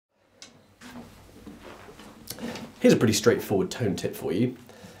Here's a pretty straightforward tone tip for you.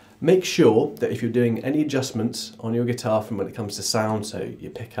 Make sure that if you're doing any adjustments on your guitar from when it comes to sound, so your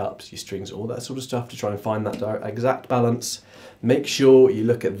pickups, your strings, all that sort of stuff, to try and find that exact balance, make sure you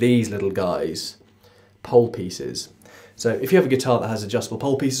look at these little guys, pole pieces. So if you have a guitar that has adjustable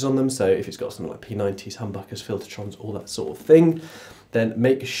pole pieces on them, so if it's got something like P90s, humbuckers, filtertrons, all that sort of thing, then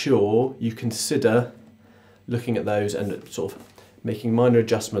make sure you consider looking at those and sort of making minor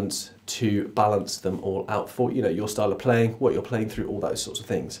adjustments to balance them all out for, you know, your style of playing, what you're playing through, all those sorts of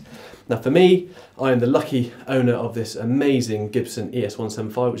things. Now for me, I am the lucky owner of this amazing Gibson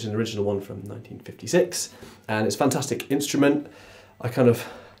ES-175, which is an original one from 1956, and it's a fantastic instrument. I kind of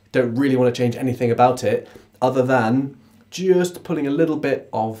don't really want to change anything about it other than just pulling a little bit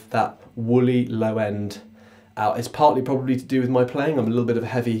of that woolly low end out. It's partly probably to do with my playing. I'm a little bit of a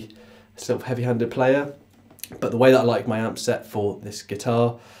heavy-handed player, but the way that I like my amp set for this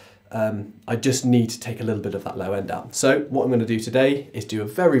guitar, I just need to take a little bit of that low end out. So what I'm going to do today is do a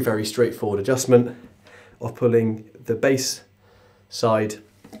very, very straightforward adjustment of pulling the bass side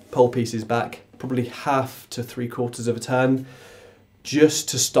pole pieces back, probably 1/2 to 3/4 of a turn, just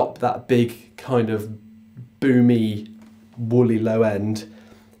to stop that big kind of boomy, woolly low end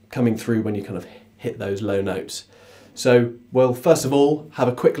coming through when you kind of hit those low notes. So we'll first of all have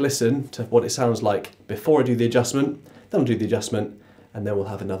a quick listen to what it sounds like before I do the adjustment, then I'll do the adjustment, and then we'll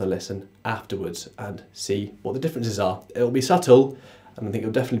have another listen afterwards and see what the differences are. It'll be subtle, and I think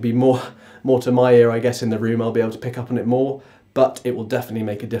it'll definitely be more to my ear, I guess, in the room. I'll be able to pick up on it more, but it will definitely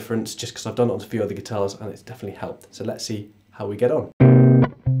make a difference just because I've done it on a few other guitars and it's definitely helped. So let's see how we get on.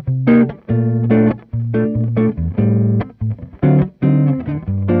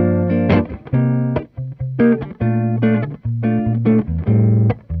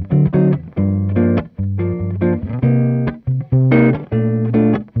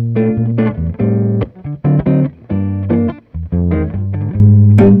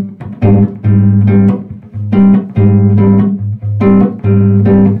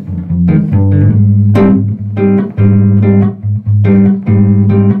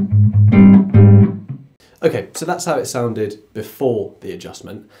 Okay, so that's how it sounded before the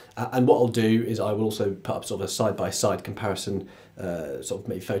adjustment, and what I'll do is I will also put up sort of a side-by-side comparison, sort of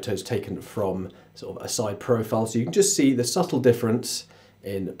maybe photos taken from sort of a side profile, so you can just see the subtle difference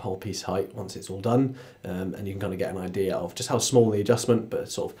in pole piece height once it's all done, and you can kind of get an idea of just how small the adjustment,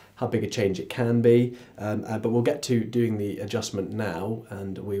 but sort of how big a change it can be. But we'll get to doing the adjustment now,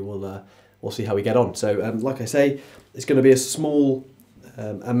 and we'll see how we get on. So like I say, it's going to be a small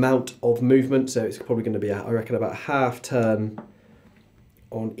amount of movement, so it's probably going to be, I reckon, about 1/2 turn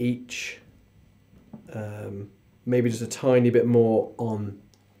on each, maybe just a tiny bit more on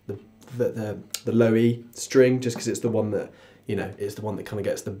the low E string, just because it's the one that, you know, it's the one that kind of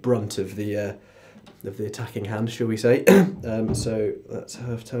gets the brunt of the attacking hand, shall we say. So that's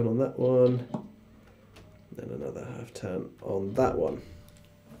 1/2 turn on that one, then another 1/2 turn on that one.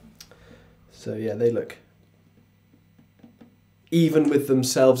 So yeah, they look even with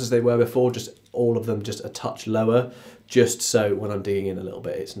themselves as they were before, just all of them just a touch lower, just so when I'm digging in a little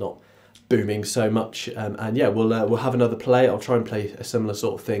bit it's not booming so much. And yeah, we'll have another play. I'll try and play a similar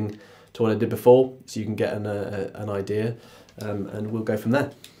sort of thing to what I did before, so you can get an idea, and we'll go from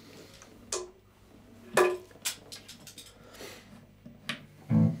there.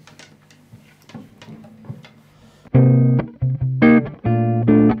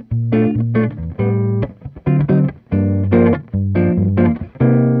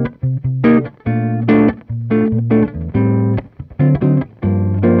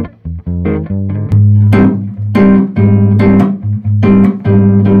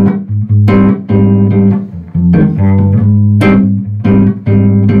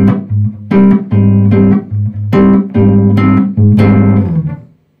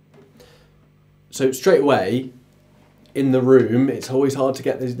 So straight away, in the room, it's always hard to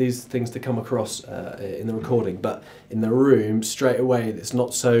get these things to come across in the recording, but in the room, straight away, it's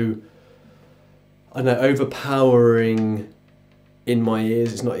not so, I don't know, overpowering in my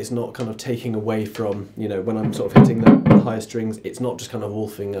ears. It's not kind of taking away from, you know, when I'm sort of hitting the higher strings, it's not just kind of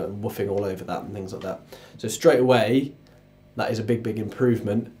woofing all over that and things like that. So straight away, that is a big, big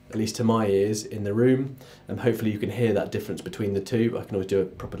improvement, at least to my ears, in the room, and hopefully you can hear that difference between the two. I can always do a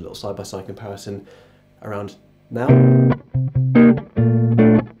proper little side-by-side comparison around now.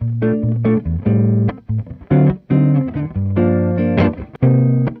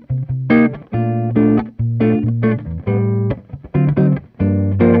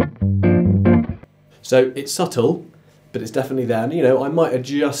 So it's subtle, but it's definitely there. And, you know, I might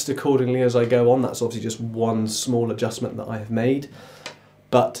adjust accordingly as I go on. That's obviously just one small adjustment that I have made.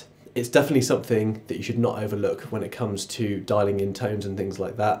 But it's definitely something that you should not overlook when it comes to dialing in tones and things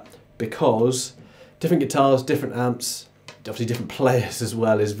like that, because different guitars, different amps, obviously different players as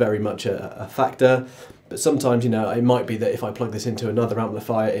well is very much a factor. But sometimes, you know, it might be that if I plug this into another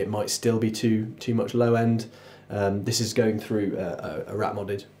amplifier, it might still be too much low end. This is going through a rat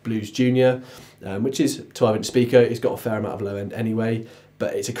modded BluesJunior, which is a 12-inch speaker. It's got a fair amount of low end anyway,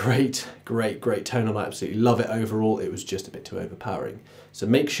 but it's a great tonal. I absolutely love it overall. It was just a bit too overpowering. So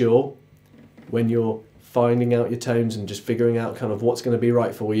make sure when you're finding out your tones and just figuring out kind of what's going to be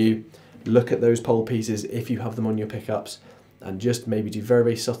right for you, look at those pole pieces if you have them on your pickups, and just maybe do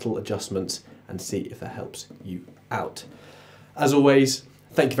very subtle adjustments and see if that helps you out. As always,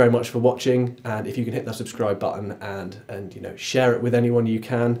 thank you very much for watching, and if you can hit that subscribe button and you know, share it with anyone you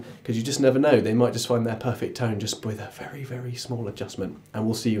can, because you just never know, they might just find their perfect tone just with a very small adjustment. And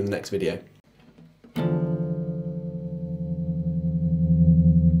we'll see you in the next video.